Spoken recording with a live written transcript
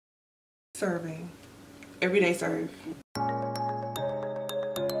Serving. Everyday serve.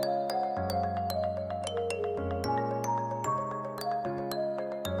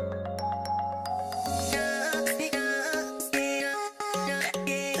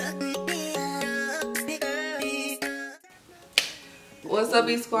 What's up,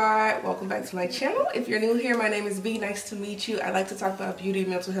 B Squad? Welcome back to my channel. If you're new here, my name is B. Nice to meet you. I like to talk about beauty,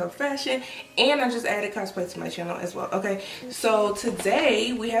 mental health, fashion, and I just added cosplay to my channel as well. Okay, so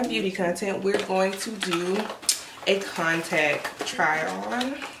today we have beauty content. We're going to do a contact try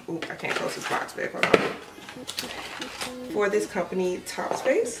on. Ooh, I can't close this box back. Hold on. For this company,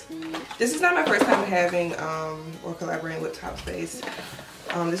 TopsFace. This is not my first time having or collaborating with TopsFace.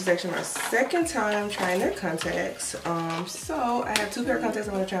 This is actually my second time trying their contacts. So I have two pair of contacts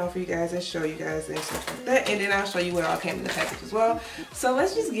I'm going to try on for you guys and show you guys and stuff like that. And then I'll show you what all came in the package as well. So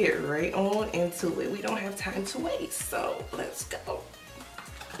let's just get right on into it. We don't have time to waste. So let's go.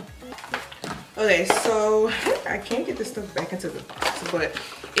 Okay, so I can't get this stuff back into the box, but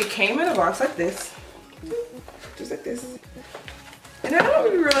it came in a box like this. Just like this. And I don't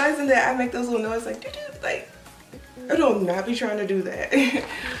be realizing that I make those little noises like doo-doo, like I do not be trying to do that.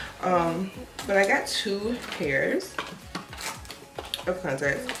 But I got two pairs of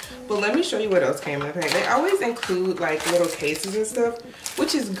contacts. But let me show you what else came in the pack. They always include like little cases and stuff,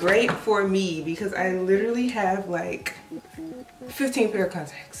 which is great for me because I literally have like 15 pair of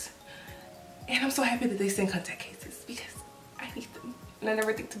contacts. And I'm so happy that they send contact cases because I need them. And I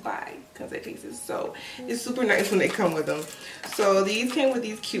never think to buy contact cases. So it's super nice when they come with them. So these came with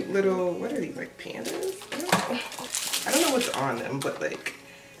these cute little, what are these, like pandas? I don't know what's on them, but like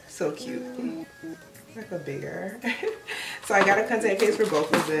so cute. Like a bigger. So I got a contact case for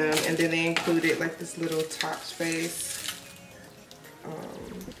both of them, and then they included like this little TopsFace.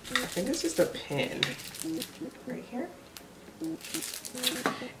 I think it's just a pin right here.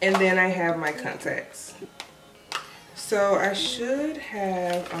 And then I have my contacts. So I should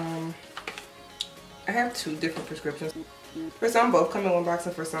have I have two different prescriptions. For some, both come in one box,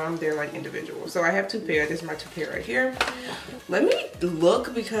 and for some, they're like individual. So I have two pair. This is my two pair right here. Let me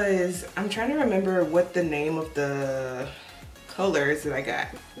look because I'm trying to remember what the name of the colors that I got.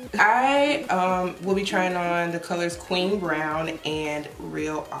 I will be trying on the colors Queen Brown and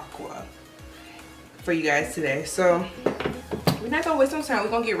Real Aqua for you guys today. So we're not gonna waste no time. We're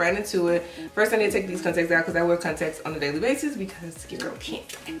gonna get right into it. First, I need to take these contacts out because I wear contacts on a daily basis because your girl can't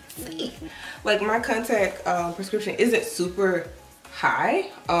see. Like my contact prescription isn't super high,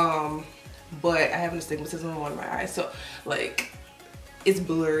 but I have an astigmatism in one of my eyes, so like it's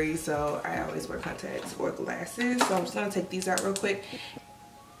blurry. So I always wear contacts or glasses. So I'm just gonna take these out real quick.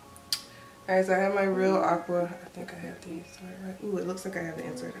 All right, so I have my Real Aqua. I think I have these right. Ooh, it looks like I have the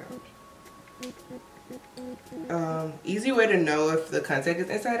inside out. Easy way to know if the contact is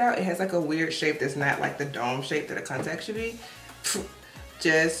inside out, it has like a weird shape that's not like the dome shape that a contact should be.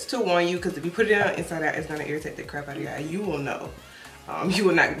 Just to warn you, because if you put it on inside out, it's gonna irritate the crap out of your eye. You will know. You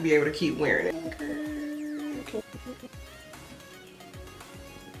will not be able to keep wearing it. Okay.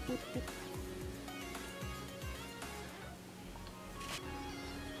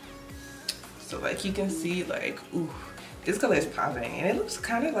 So like you can see, like, ooh, this color is popping and it looks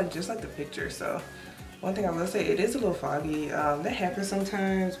kind of like just like the picture. So one thing I will say, it is a little foggy. That happens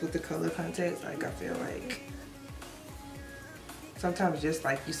sometimes with the color contacts. Like I feel like sometimes just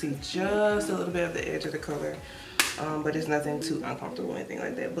like you see just a little bit of the edge of the color, but it's nothing too uncomfortable or anything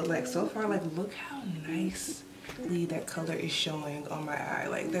like that. But like so far, like look how nicely that color is showing on my eye.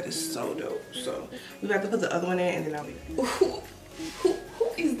 Like that is so dope. So we have to put the other one in and then I'll be, ooh, who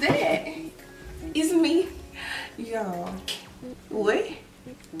is that? It's me. Y'all, what?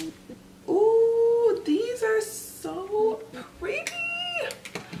 Ooh, these are so pretty.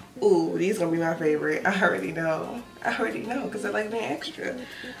 Ooh, these gonna be my favorite. I already know because I like being extra.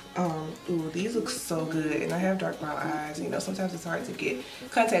 Ooh, these look so good, and I have dark brown eyes. You know, sometimes it's hard to get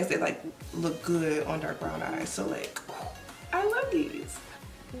contacts that like look good on dark brown eyes. So like, ooh, I love these.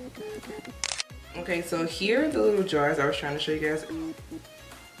 Okay, so here are the little jars I was trying to show you guys.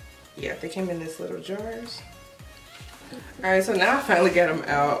 Yeah, they came in this little jars. Alright, so now I finally got them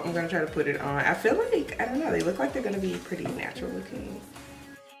out. I'm gonna try to put it on. I feel like, I don't know, they look like they're gonna be pretty natural looking.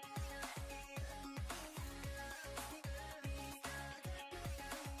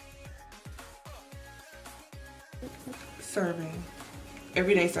 Serving.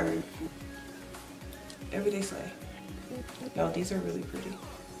 Everyday serve. Everyday slay. No, these are really pretty.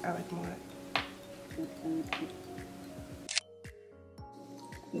 I like them a lot.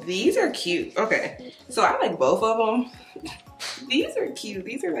 These are cute. Okay, so I like both of them. These are cute.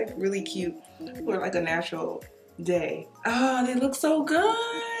 These are like really cute for like a natural day. Oh, they look so good.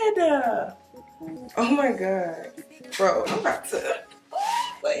 Oh my god. Bro, I'm about to...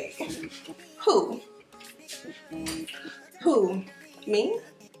 Wait. Who? Who? Me?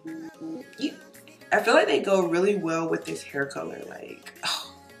 You? I feel like they go really well with this hair color. Like,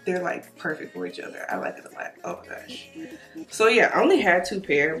 oh, they're like perfect for each other. I like it a lot. Oh my gosh. So yeah, I only had 2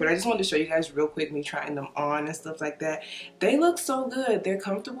 pair, but I just wanted to show you guys real quick me trying them on and stuff like that. They look so good. They're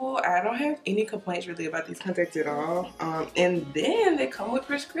comfortable. I don't have any complaints really about these contacts at all. And then they come with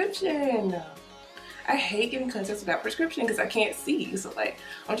prescription. I hate getting contacts without prescription because I can't see. So like,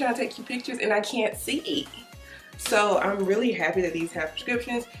 I'm trying to take you pictures and I can't see. So I'm really happy that these have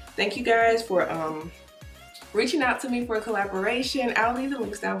prescriptions. Thank you guys for reaching out to me for a collaboration. I'll leave the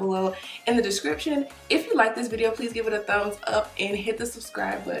links down below in the description. If you like this video, please give it a thumbs up and hit the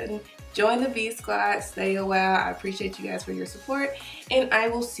subscribe button. Join the V Squad. Stay a while. I appreciate you guys for your support. And I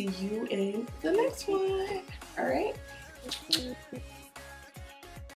will see you in the next one. All right?